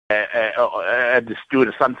at the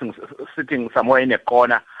studio, something sitting somewhere in a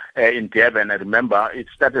corner in Durban. I remember it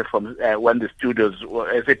started from when the studios,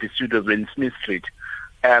 SAP studios, were in Smith Street.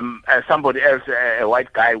 Somebody else, a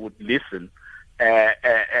white guy, would listen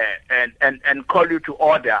and call you to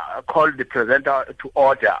order, call the presenter to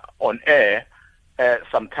order on air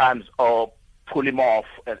sometimes, or pull him off,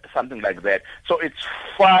 something like that. So it's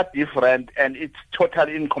far different, and it's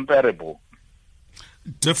totally incomparable.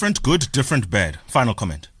 Different good, different bad. Final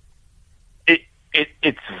comment.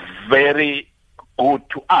 It's very good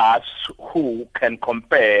to us who can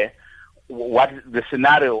compare what the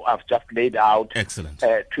scenario I've just laid out. Excellent.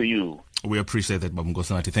 To you. We appreciate that, Babu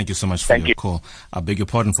Nkosinathi. Thank you so much for your call. I beg your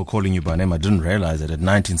pardon for calling you by name. I didn't realize that at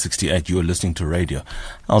 1968 you were listening to radio.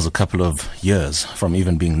 That was a couple of years from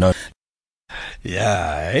even being known.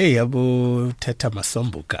 Yeah, hey, Abu Teta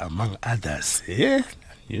Masombuka, among others. Yeah,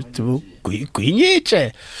 you too.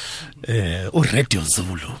 Guinyiche. Radio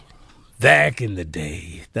Zulu. Back in the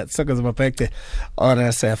day. That's Sokas Mapekte on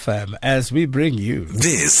SFM as we bring you.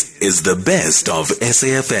 This is the best of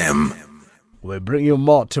SAFM. We'll bring you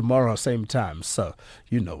more tomorrow, same time. So,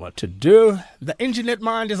 you know what to do. The Engineered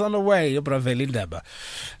Mind is on the way. Veli Ndaba.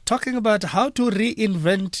 Talking about how to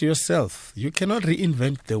reinvent yourself. You cannot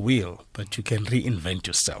reinvent the wheel, but you can reinvent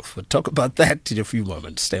yourself. We'll talk about that in a few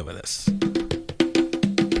moments. Stay with us.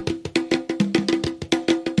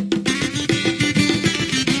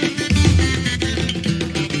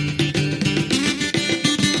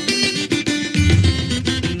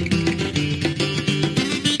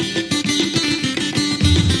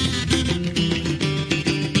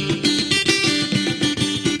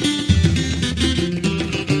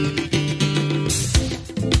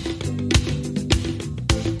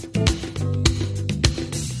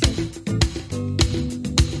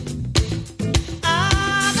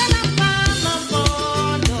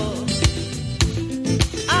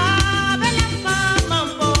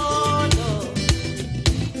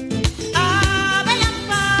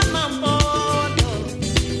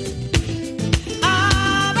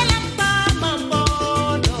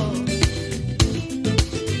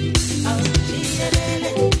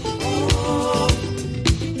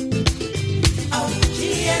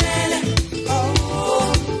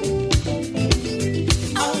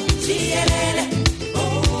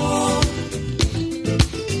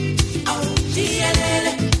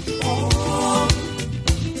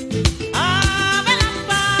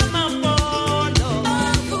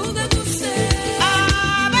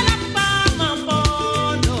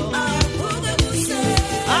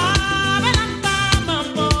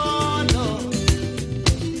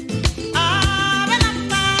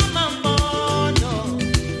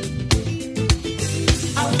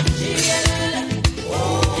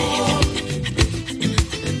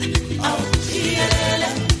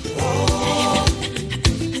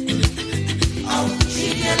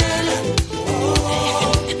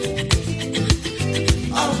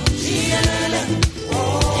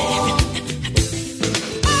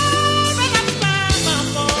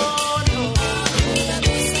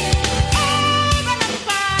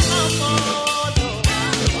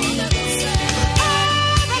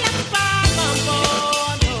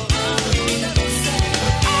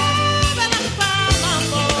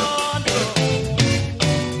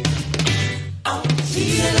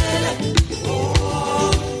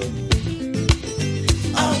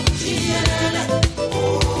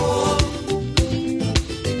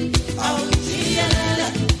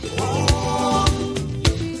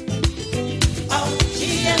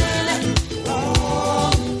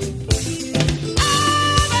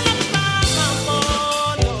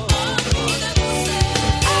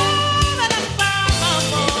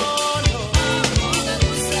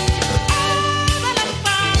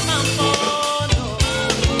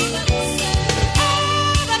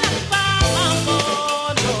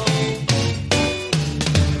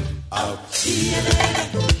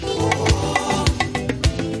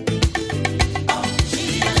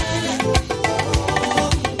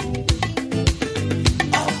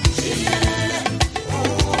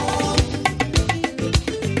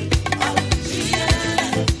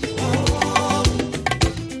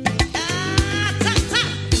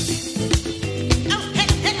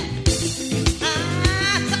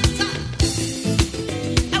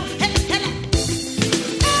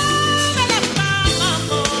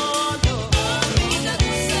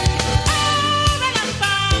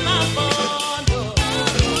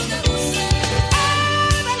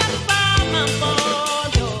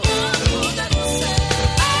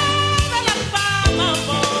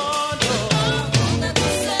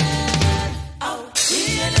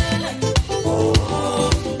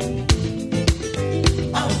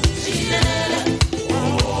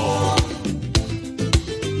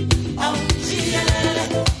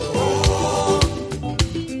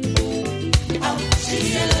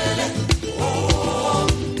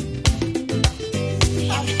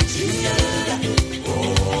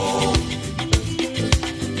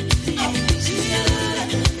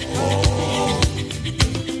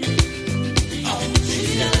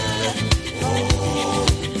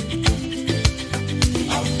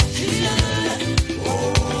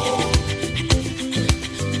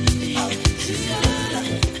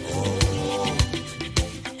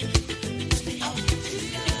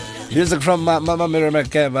 Music from Mama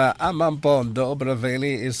Mirimakeva. Amampondo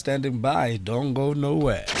Veli is standing by. Don't go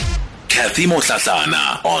nowhere. Kathy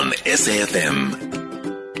Mohlahlana on SAFM.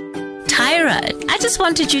 Tyra, I just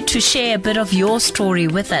wanted you to share a bit of your story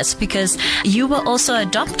with us because you were also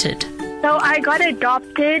adopted. So I got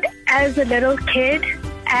adopted as a little kid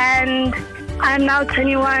and I'm now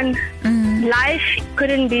 21. Life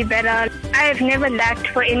couldn't be better. I have never lacked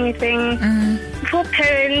for anything. For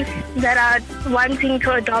parents that are wanting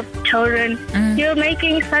to adopt children, you're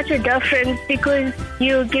making such a difference because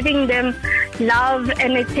you're giving them love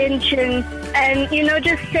and attention and,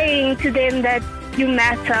 just saying to them that you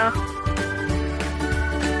matter.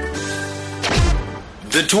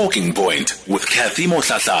 The Talking Point with Kathy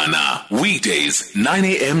Mohlahlana. Weekdays, 9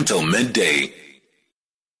 a.m. till midday.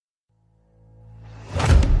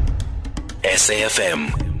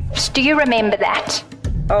 SAFM. Do you remember that?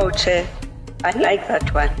 Oh, Chair, I like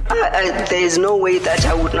that one. There is no way that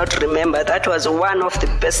I would not remember. That was one of the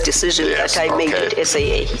best decisions that I made at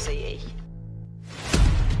SAA.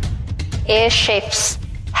 Air Chefs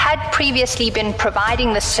had previously been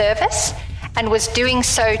providing the service and was doing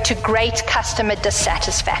so to great customer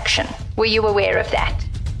dissatisfaction. Were you aware of that?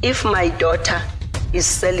 If my daughter is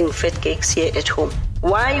selling fat cakes here at home,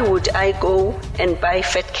 why would I go and buy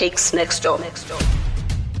fat cakes next door?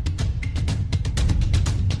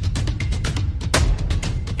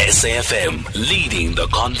 SAFM, leading the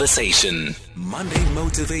conversation. Monday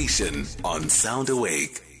Motivation on Sound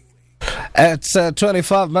Awake. It's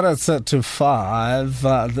 25 minutes to 5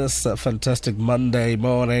 this fantastic Monday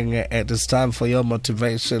morning. It is time for your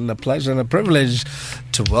motivation. A pleasure and a privilege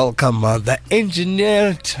to welcome the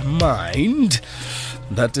Engineered Mind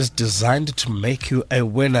that is designed to make you a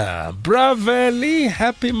winner. Veli,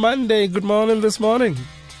 happy Monday. Good morning this morning.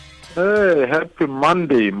 Hey, happy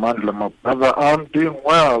Monday, Mandla, my brother. I'm doing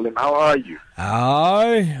well, and how are you?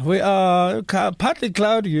 We are partly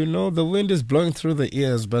cloudy, the wind is blowing through the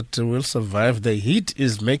ears, but we'll survive. The heat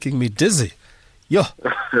is making me dizzy. Yo.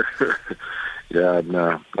 Yeah,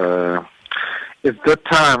 no. It's that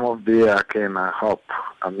time of the year, I hope.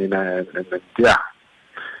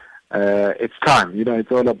 It's time.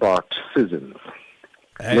 It's all about seasons.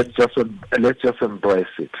 Hey. Let's just embrace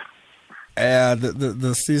it.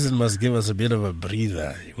 The season must give us a bit of a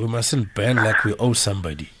breather. We mustn't burn like we owe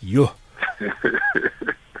somebody. Yo.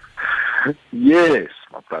 Yes,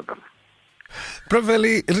 my brother.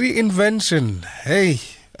 Veli, reinvention. Hey,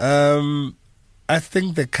 I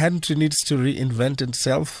think the country needs to reinvent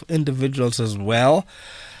itself, individuals as well,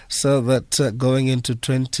 so that going into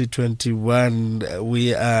 2021,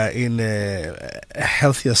 we are in a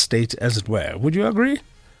healthier state, as it were. Would you agree?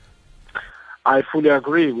 I fully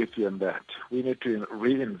agree with you on that. We need to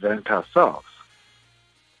reinvent ourselves.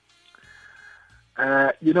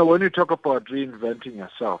 When you talk about reinventing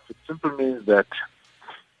yourself, it simply means that,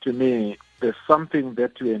 to me, there's something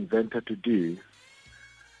that you invented to do,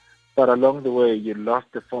 but along the way you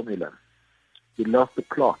lost the formula, you lost the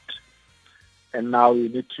plot, and now you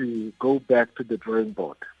need to go back to the drawing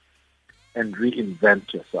board and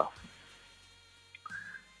reinvent yourself.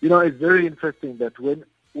 It's very interesting that when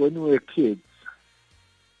we were kids,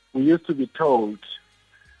 we used to be told,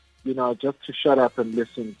 just to shut up and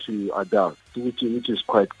listen to adults, which is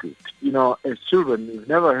quite good. As children, we've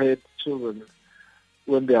never heard children,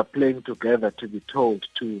 when they are playing together, to be told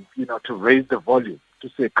to raise the volume, to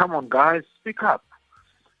say, come on, guys, speak up.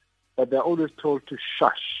 But they're always told to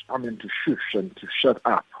shush, to shush and to shut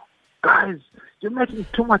up. Guys, you're making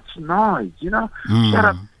too much noise, shut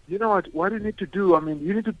up. You know what do you need to do?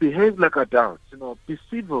 You need to behave like adults, be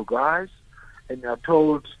civil, guys. And you're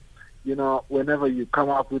told, whenever you come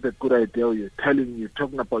up with a good idea, you're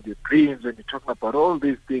talking about your dreams and you're talking about all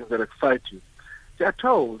these things that excite you. They're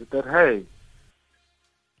told that, hey,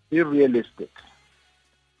 be realistic,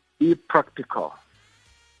 be practical,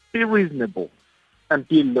 be reasonable, and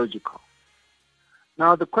be logical.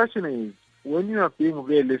 Now, the question is, when you are being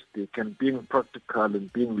realistic and being practical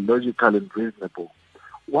and being logical and reasonable,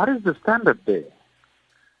 what is the standard there?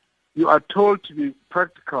 You are told to be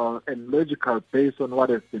practical and logical based on what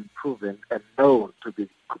has been proven and known to be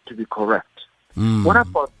correct. What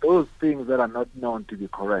about those things that are not known to be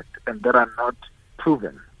correct and that are not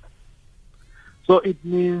proven? So it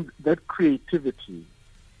means that creativity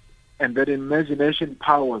and that imagination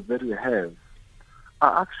powers that we have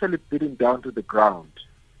are actually beaten down to the ground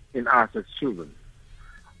in us as children.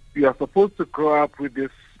 We are supposed to grow up with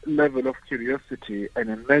this level of curiosity and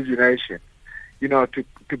imagination,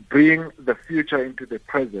 to bring the future into the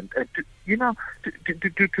present and to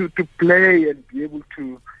play and be able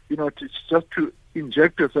to, to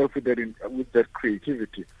inject yourself with that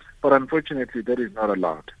creativity. But unfortunately, that is not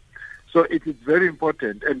allowed. So it is very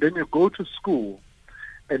important. And then you go to school,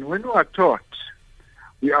 and when we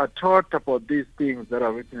are taught about these things that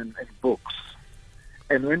are written in books.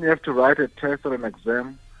 And when you have to write a test or an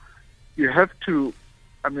exam, you have to,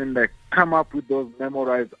 come up with those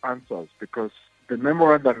memorized answers, because the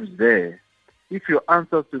memorandum is there. If your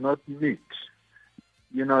answers do not meet,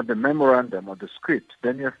 the memorandum or the script,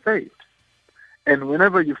 then you're failed. And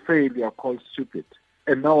whenever you fail, you are called stupid.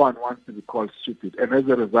 And no one wants to be called stupid. And as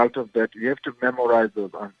a result of that, you have to memorize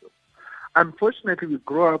those answers. Unfortunately, we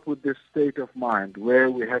grow up with this state of mind where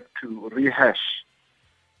we have to rehash,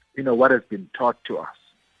 what has been taught to us.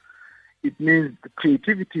 It means the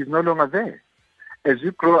creativity is no longer there. As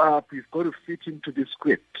you grow up, you've got to fit into the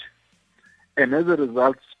script. And as a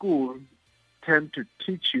result, schools tend to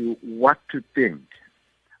teach you what to think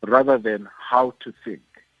rather than how to think.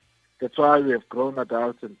 That's why we have grown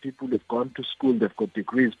adults and people have gone to school, they've got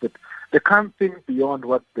degrees, but they can't think beyond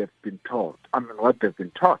what they've been taught. What they've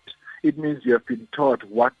been taught. It means you have been taught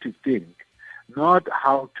what to think, not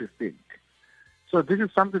how to think. So this is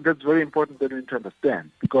something that's very important that we need to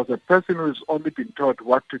understand, because a person who has only been taught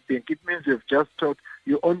what to think, it means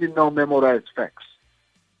you only know memorized facts,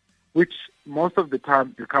 which most of the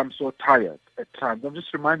time becomes so tired at times. I'm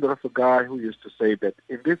just reminded of a guy who used to say that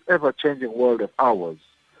in this ever-changing world of ours,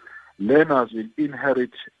 learners will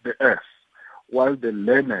inherit the earth, while the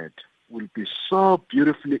learned will be so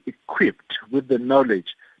beautifully equipped with the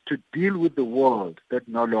knowledge to deal with the world that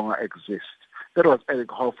no longer exists. That was Eric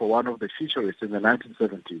Hoffer, one of the futurists in the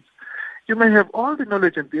 1970s. You may have all the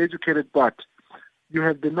knowledge and be educated, but you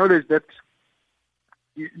have the knowledge that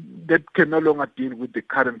can no longer deal with the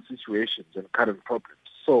current situations and current problems.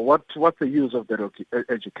 So what's the use of that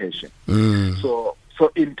education? So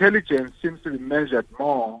intelligence seems to be measured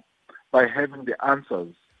more by having the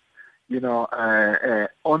answers,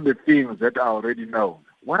 on the things that are already known.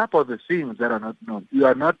 What about the things that are not known? You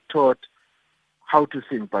are not taught how to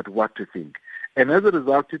think, but what to think. And as a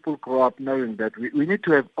result, people grow up knowing that we need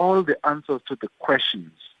to have all the answers to the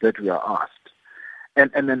questions that we are asked.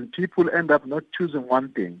 And then people end up not choosing one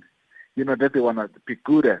thing, that they want to be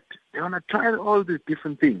good at. They want to try all these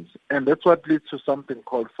different things. And that's what leads to something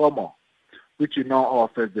called FOMO, which you know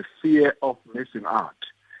of as the fear of missing out.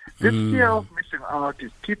 This fear of missing out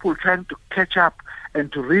is people trying to catch up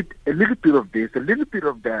and to read a little bit of this, a little bit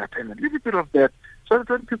of that, and a little bit of that. So that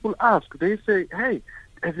when people ask, they say, hey,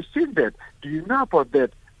 have you seen that? Do you know about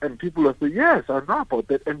that? And people will say, yes, I know about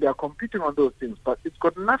that. And they are competing on those things, but it's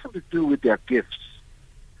got nothing to do with their gifts.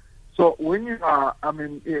 So when you are,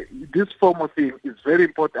 this form of thing is very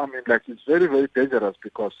important. It's very, very dangerous,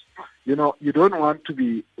 because, you don't want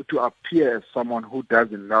to appear as someone who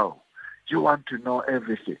doesn't know. You want to know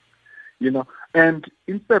everything, And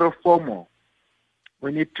instead of FOMO,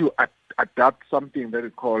 we need to adopt something that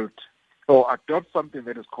is called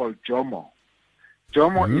JOMO.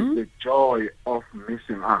 JOMO is the joy of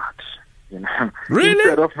missing out. Really?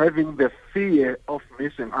 Instead of having the fear of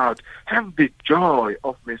missing out, have the joy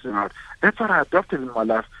of missing out. That's what I adopted in my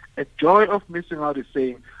life. A joy of missing out is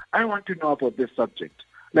saying, I want to know about this subject.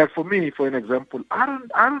 Like for me, for an example, I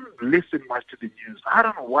don't listen much to the news. I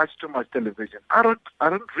don't watch too much television. I don't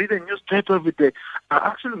read a newspaper every day. I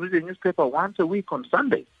actually read a newspaper once a week on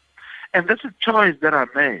Sunday. And that's a choice that I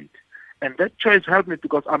made. And that choice helped me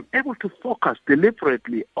because I'm able to focus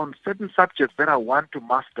deliberately on certain subjects that I want to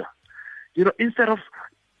master. Instead of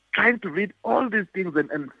trying to read all these things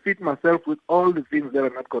and feed myself with all the things that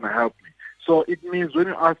are not going to help me. So it means when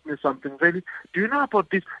you ask me something, Veli, do you know about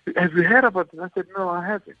this? Have you heard about this? I said, no, I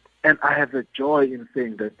haven't. And I have a joy in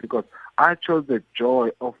saying that because I chose the joy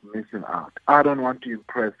of missing out. I don't want to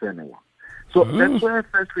impress anyone. So that's where,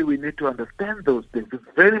 firstly, we need to understand those things. It's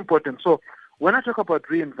very important. So when I talk about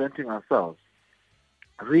reinventing ourselves,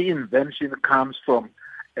 reinvention comes from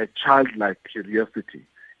a childlike curiosity.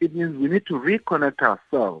 It means we need to reconnect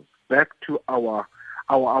ourselves back to our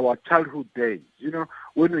childhood days,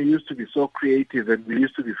 when we used to be so creative and we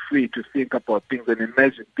used to be free to think about things and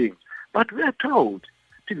imagine things. But we are told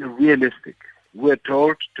to be realistic. We're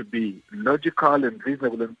told to be logical and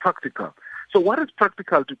reasonable and practical. So what is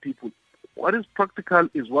practical to people? What is practical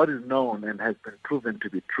is what is known and has been proven to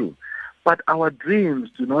be true. But our dreams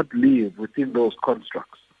do not live within those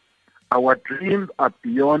constructs. Our dreams are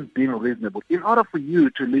beyond being reasonable. In order for you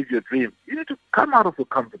to live your dream, you need to come out of your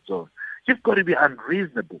comfort zone. You've got to be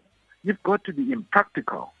unreasonable. You've got to be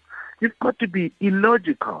impractical. You've got to be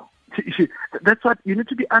illogical. That's what you need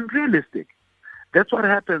to be unrealistic. That's what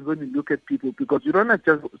happens when you look at people, because you don't have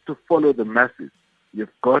just to follow the masses.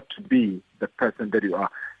 You've got to be the person that you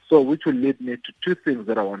are. So which will lead me to two things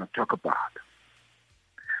that I want to talk about.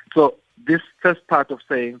 So this first part of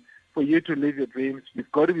saying for you to live your dreams,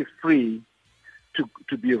 you've got to be free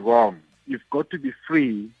to be wrong. You've got to be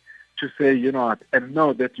free to say, you know what, and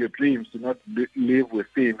know that your dreams do not live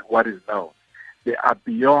within what is known. They are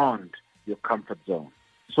beyond your comfort zone.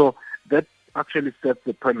 So that actually sets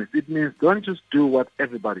the premise. It means don't just do what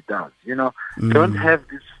everybody does, you know. Don't have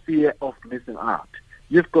this fear of missing out.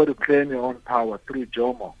 You've got to claim your own power through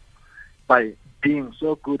Jomo by being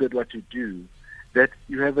so good at what you do that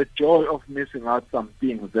you have a joy of missing out some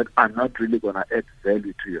things that are not really going to add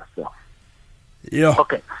value to yourself. Yeah.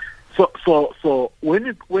 Okay. So when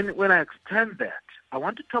I extend that, I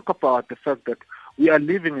want to talk about the fact that we are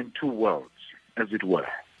living in two worlds, as it were.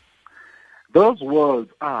 Those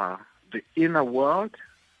worlds are the inner world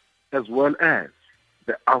as well as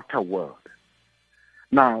the outer world.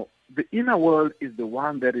 Now, the inner world is the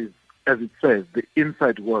one that is, as it says, the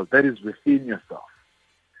inside world, that is within yourself.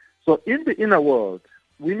 So in the inner world,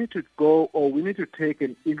 we need to take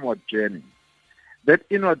an inward journey. That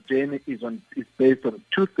inward journey is based on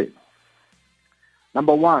two things.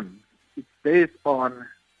 Number one, it's based on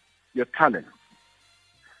your talents.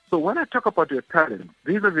 So when I talk about your talents,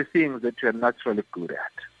 these are the things that you're naturally good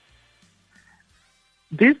at.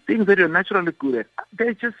 These things that you're naturally good at,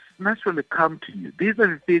 they just naturally come to you. These are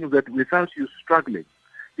the things that without you struggling,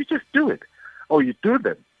 you just do it, or you do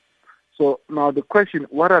them. So now the question,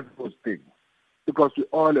 what are those things? Because we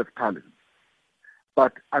all have talents.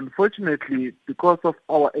 But unfortunately, because of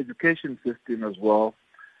our education system as well,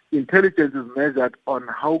 intelligence is measured on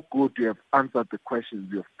how good you have answered the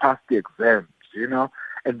questions, you have passed the exams, you know,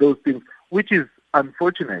 and those things, which is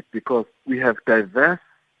unfortunate because we have diverse,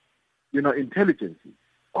 you know, intelligences.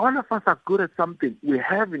 All of us are good at something. We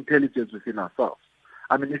have intelligence within ourselves.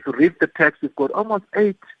 I mean, if you read the text, we've got almost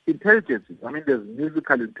 8 intelligences. I mean, there's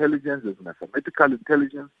musical intelligence, there's mathematical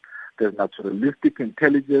intelligence, there's naturalistic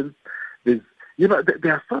intelligence, there's, you know,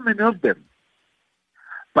 there are so many of them.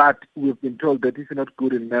 But we've been told that if you're not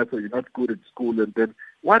good in math or you're not good at school, and then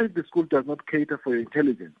what if the school does not cater for your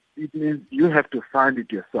intelligence? It means you have to find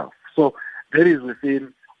it yourself. So that is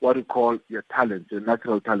within what we call your talents, your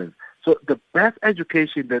natural talents. So the best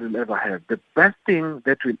education that you'll ever have, the best thing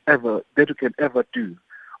that you can ever do,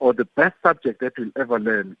 or the best subject that you'll ever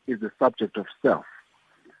learn is the subject of self.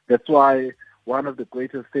 That's why one of the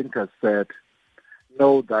greatest thinkers said,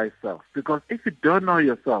 know thyself. Because if you don't know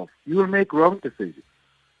yourself, you will make wrong decisions.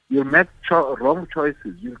 You'll make wrong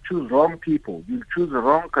choices. You'll choose wrong people. You'll choose a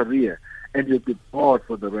wrong career, and you'll be bored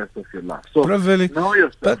for the rest of your life. So know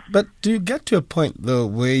yourself. But do you get to a point, though,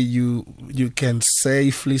 where you can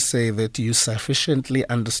safely say that you sufficiently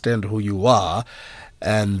understand who you are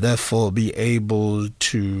and therefore be able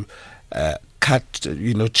to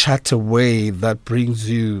chat a way that brings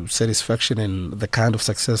you satisfaction and the kind of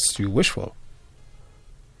success you wish for?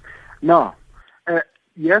 No.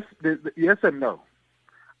 Yes and no.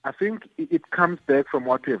 I think it comes back from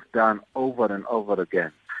what we have done over and over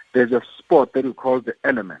again. There's a sport that we call the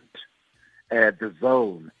element, the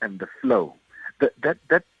zone, and the flow.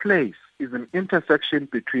 That place is an intersection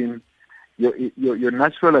between your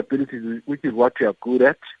natural abilities, which is what you are good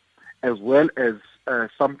at, as well as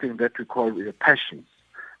something that we call your passions.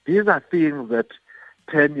 These are things that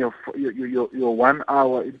turn your 1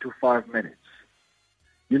 hour into 5 minutes.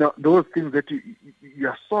 You know, those things that you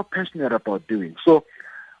are so passionate about doing. So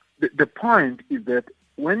the point is that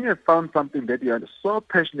when you have found something that you are so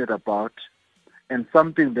passionate about and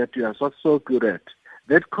something that you are so good at,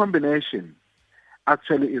 that combination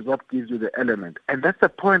actually is what gives you the element. And that's the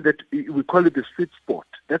point that we call it the sweet spot.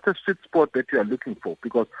 That's a sweet spot that you are looking for,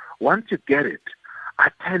 because once you get it,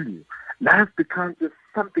 I tell you, life becomes just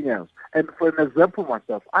something else. And for an example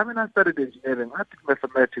myself, I studied engineering, I did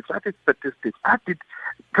mathematics, I did statistics, I did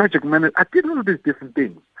project management, I did all these different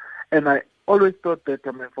things. And I always thought that,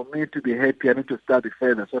 for me to be happy, I need to study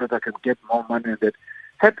further so that I can get more money. And that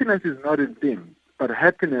happiness is not in things, but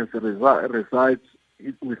happiness resides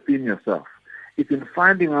within yourself. It's in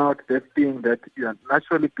finding out that thing that you are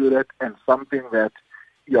naturally good at and something that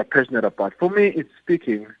you are passionate about. For me, it's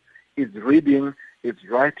speaking, it's reading, it's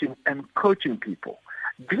writing, and coaching people.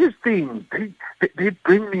 These things, they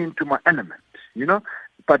bring me into my element, you know.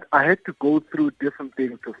 But I had to go through different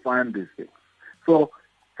things to find these things. So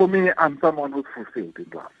for me, I'm someone who's fulfilled in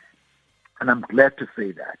life, and I'm glad to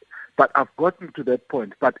say that. But I've gotten to that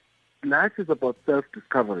point. But life is about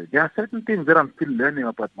self-discovery. There are certain things that I'm still learning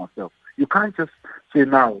about myself. You can't just say,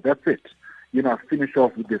 now, that's it. I finish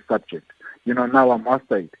off with this subject. Now I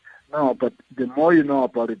master it. No, but the more you know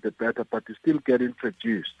about it, the better. But you still get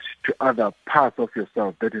introduced to other parts of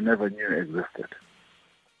yourself that you never knew existed.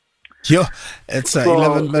 Yeah, it's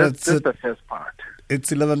 11 minutes. That's the first part. It's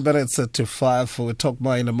 11 minutes to 5. We'll talk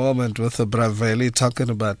more in a moment with Veli, talking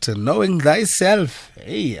about knowing thyself.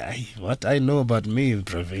 Hey, what I know about me,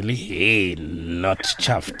 Veli, hey, not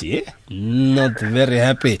chuffed, yeah? Not very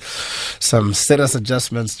happy. Some serious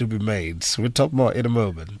adjustments to be made. We'll talk more in a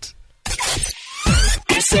moment.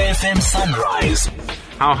 SAFM Sunrise.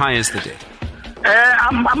 How high is the debt?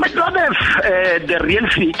 I'm not the real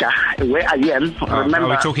figure where I am. Remember, are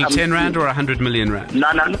we talking 10 rand or 100 million rand? No,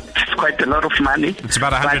 it's quite a lot of money. It's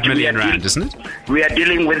about 100 million rand, isn't it? We are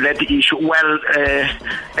dealing with that issue. Well,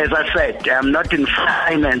 as I said, I'm not in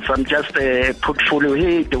finance. I'm just a portfolio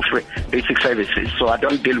head of basic services, so I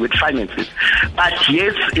don't deal with finances. But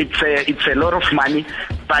yes, it's a lot of money,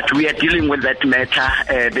 but we are dealing with that matter.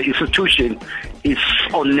 The institution is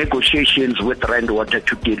on negotiations with Rand Water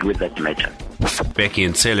to deal with that matter. Becky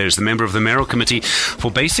Nsele is the member of the Mayoral Committee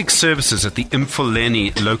for Basic Services at the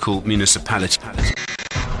Mfuleni local municipality.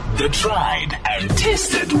 The tried and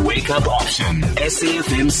tested wake-up option.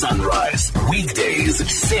 SAFM Sunrise. Weekdays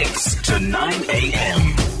 6 to 9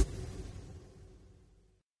 a.m.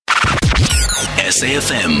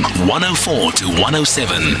 SAFM 104 to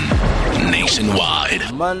 107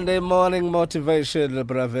 nationwide. Monday morning motivation.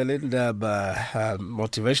 Veli Ndaba,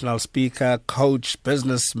 motivational speaker, coach,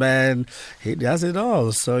 businessman. He does it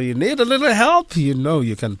all. So you need a little help, you know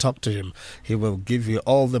you can talk to him. He will give you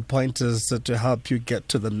all the pointers to help you get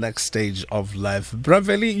to the next stage of life.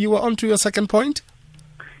 Veli, you were on to your second point?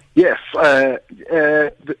 Yes.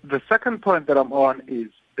 The second point that I'm on is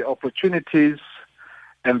the opportunities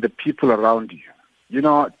and the people around you. You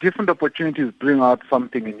know, different opportunities bring out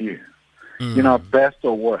something in you, you know, best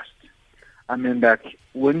or worst. I mean, like,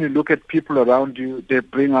 when you look at people around you, they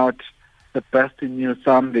bring out the best in you.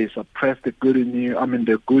 Some, they suppress the good in you. I mean,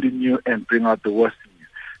 the good in you and bring out the worst in you.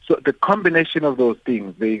 So the combination of those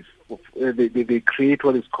things, they create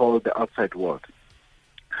what is called the outside world.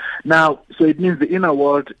 Now, so it means the inner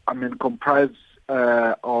world, I mean, comprised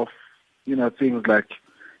of, you know, things like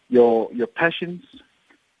your passions.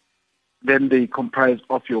 Then they comprise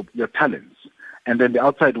of your talents. And then the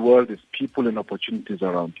outside world is people and opportunities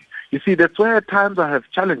around you. You see, that's where at times I have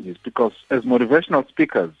challenges, because as motivational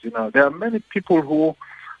speakers, you know, there are many people who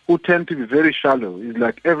tend to be very shallow. It's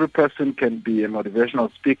like every person can be a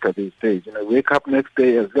motivational speaker these days. You know, wake up next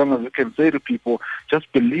day, as long as you can say to people,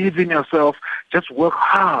 just believe in yourself, just work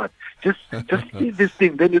hard, just see this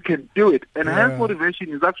thing, then you can do it. And hence motivation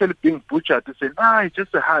is actually being butchered to say, it's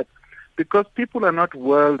just a hype. Because people are not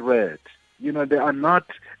well-read. You know, they have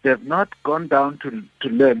not gone down to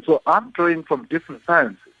learn. So I'm drawing from different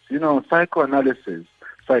sciences, you know, psychoanalysis,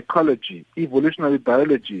 psychology, evolutionary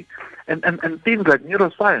biology, and things like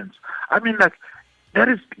neuroscience. I mean, like, that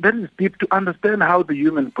is deep to understand how the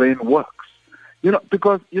human brain works. You know,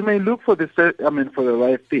 because you may look for the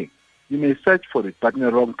right thing. You may search for it, but in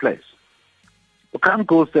the wrong place. You can't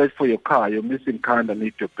go search for your car, your missing car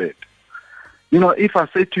underneath your bed. You know, if I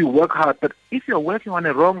say to you, work hard, but if you're working on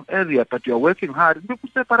a wrong area, but you're working hard, people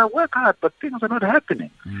say, but I work hard, but things are not happening.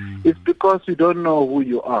 It's because you don't know who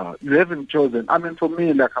you are. You haven't chosen. I mean, for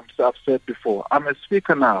me, like I've said before, I'm a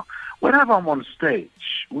speaker now. Whenever I'm on stage,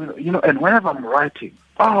 you know, and whenever I'm writing,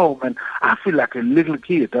 oh, man, I feel like a little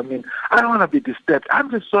kid. I mean, I don't want to be disturbed. I'm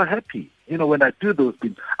just so happy, you know, when I do those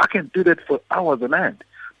things. I can do that for hours on end.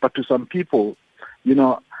 But to some people, you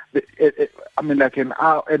know, I mean, like an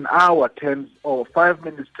hour turns, or 5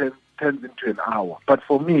 minutes turns into an hour. But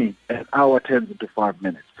for me, an hour turns into 5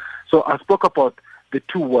 minutes. So I spoke about the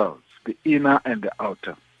two worlds, the inner and the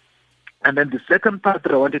outer. And then the second part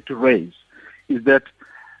that I wanted to raise is that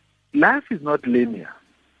life is not linear,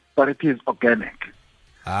 but it is organic.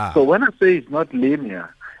 So when I say it's not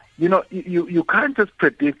linear, you know, you can't just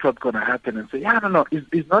predict what's going to happen and say, no,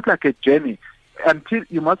 it's not like a journey. Until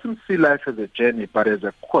you mustn't see life as a journey, but as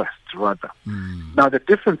a quest, rather. Now, the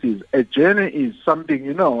difference is a journey is something,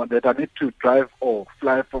 you know, that I need to drive or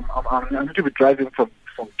fly from. I need to be driving from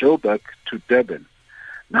Joburg to Durban.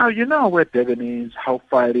 Now, you know where Durban is, how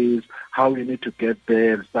far it is, how you need to get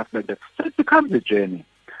there, and stuff like that. So it becomes a journey.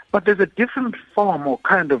 But there's a different form or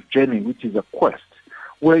kind of journey, which is a quest,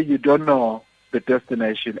 where you don't know the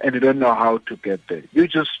destination and you don't know how to get there. You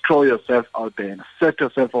just throw yourself out there and set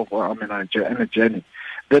yourself off on a journey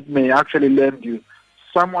that may actually land you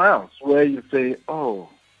somewhere else, where you say, oh,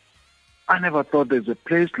 I never thought there's a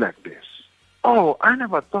place like this. Oh, I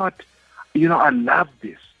never thought, you know, I love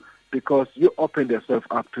this, because you opened yourself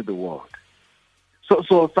up to the world.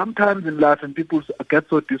 So sometimes in life, and people get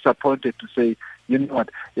so disappointed to say, you know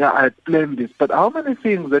what, I had planned this, but how many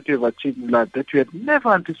things that you have achieved in life that you had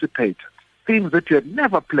never anticipated? Things that you had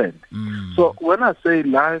never planned. So when I say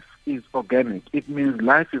life is organic, it means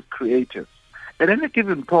life is creative. at any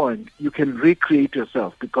given point, you can recreate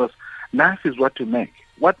yourself because life is what you make.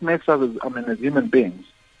 What makes us, as human beings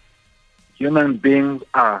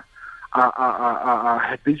are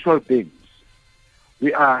habitual beings.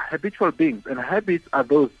 We are habitual beings, and habits are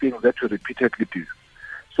those things that we repeatedly do.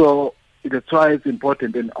 So that's why it's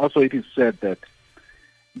important, and also it is said that,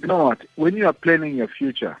 you know what, when you are planning your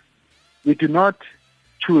future, we do not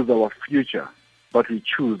choose our future, but we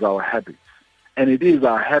choose our habits. And it is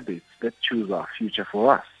our habits that choose our future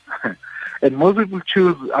for us. And most people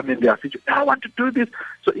choose, their future. I want to do this.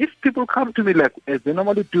 So if people come to me like, as they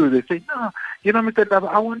normally do, they say, no, Mr. Ndaba,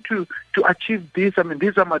 I want to achieve this.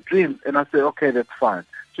 These are my dreams. And I say, okay, that's fine.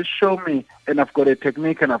 Just show me. And I've got a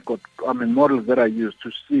technique and I've got, models that I use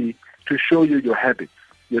to show you your habits,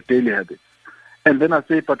 your daily habits. And then I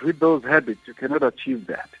say, but with those habits, you cannot achieve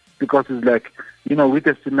that. Because it's like, with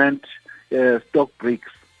the cement stock bricks,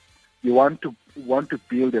 you want to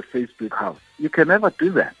build a Facebook house. You can never do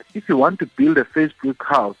that. If you want to build a Facebook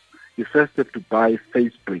house, you first have to buy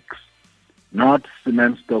face bricks, not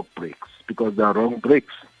cement stock bricks, because they are wrong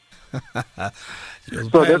bricks.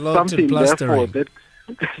 So that's something, therefore, that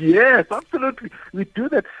yes, absolutely. We do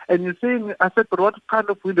that. And you're saying, I said, but what kind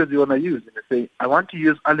of windows do you want to use? And they say, I want to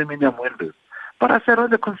use aluminum windows. But I said, on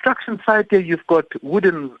the construction site here, you've got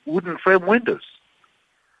wooden frame windows.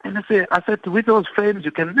 And I said, with those frames,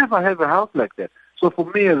 you can never have a house like that. So for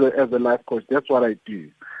me, as a life coach, that's what I do.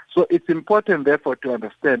 So it's important, therefore, to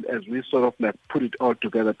understand as we sort of like put it all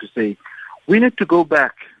together to say, we need to go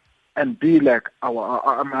back and be like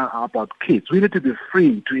about kids. We need to be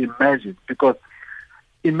free to imagine, because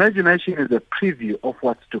imagination is a preview of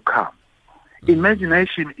what's to come.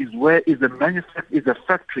 Imagination is a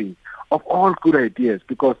factory of all good ideas,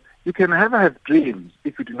 because you can never have dreams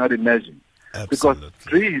if you do not imagine. Absolutely. Because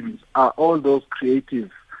dreams are all those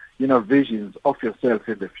creative, visions of yourself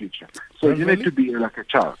in the future. So you need to be like a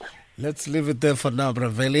child. Let's leave it there for now,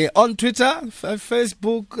 Veli. On Twitter,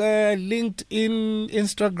 Facebook, LinkedIn,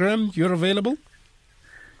 Instagram, you're available?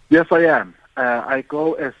 Yes, I am. I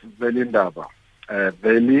go as Veli Ndaba.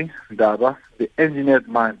 Veli Ndaba, the Engineered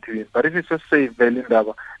Mind to it. But if you just say Veli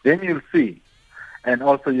Ndaba, then you'll see. And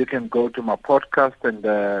also you can go to my podcast and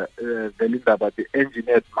Veli Ndaba, the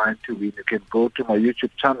Engineered Mind to Win. You can go to my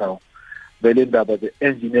YouTube channel, Veli Ndaba, the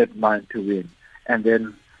Engineered Mind to Win. And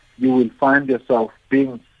then you will find yourself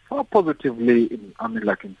being so positively,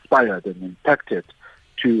 inspired and impacted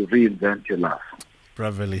to reinvent your life.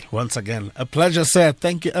 Veli, once again, a pleasure, sir.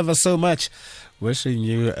 Thank you ever so much. Wishing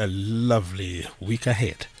you a lovely week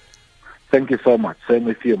ahead. Thank you so much. Same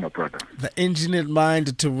with you, my brother. The Engineered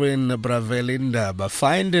Mind to Win, Veli Ndaba.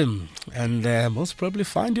 Find him and most probably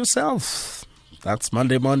find yourself. That's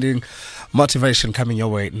Monday morning motivation coming your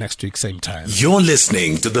way next week, same time. You're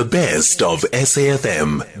listening to the best of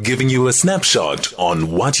SAFM, giving you a snapshot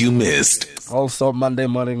on what you missed. Also, Monday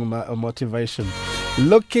morning motivation.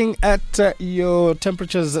 Looking at your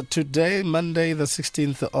temperatures today, Monday, the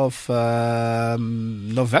 16th of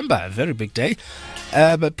November, a very big day.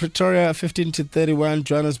 But Pretoria, 15 to 31,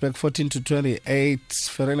 Johannesburg, 14 to 28,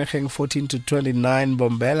 Vereeniging, 14 to 29,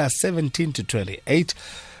 Bombela, 17 to 28.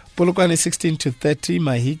 Polokwane 16 to 30,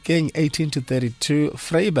 Mahikeng 18 to 32,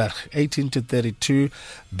 Vryburg 18 to 32,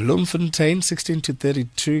 Bloemfontein 16 to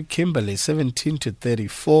 32, Kimberley 17 to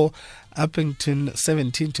 34, Uppington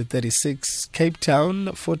 17 to 36, Cape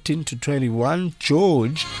Town 14 to 21,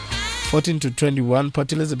 George 14 to 21,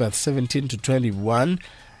 Port Elizabeth 17 to 21,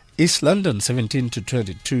 East London 17 to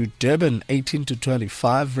 22, Durban 18 to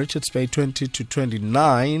 25, Richards Bay 20 to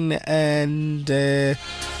 29, and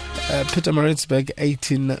Pietermaritzburg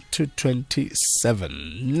 18 to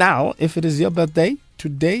 27. Now, if it is your birthday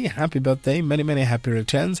today, happy birthday, many, many happy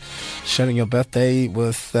returns. Sharing your birthday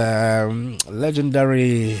with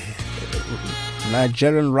legendary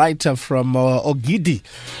Nigerian writer from Ogidi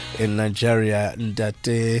in Nigeria,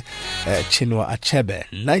 Ndate Chinua Achebe,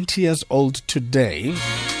 90 years old today.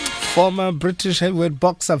 Former British heavyweight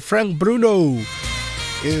boxer Frank Bruno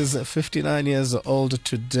is 59 years old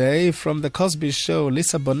today. From The Cosby Show,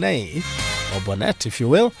 Lisa Bonet, or Bonnet if you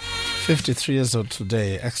will, 53 years old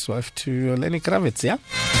today, ex-wife to Lenny Kravitz, yeah?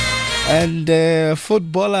 And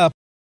footballer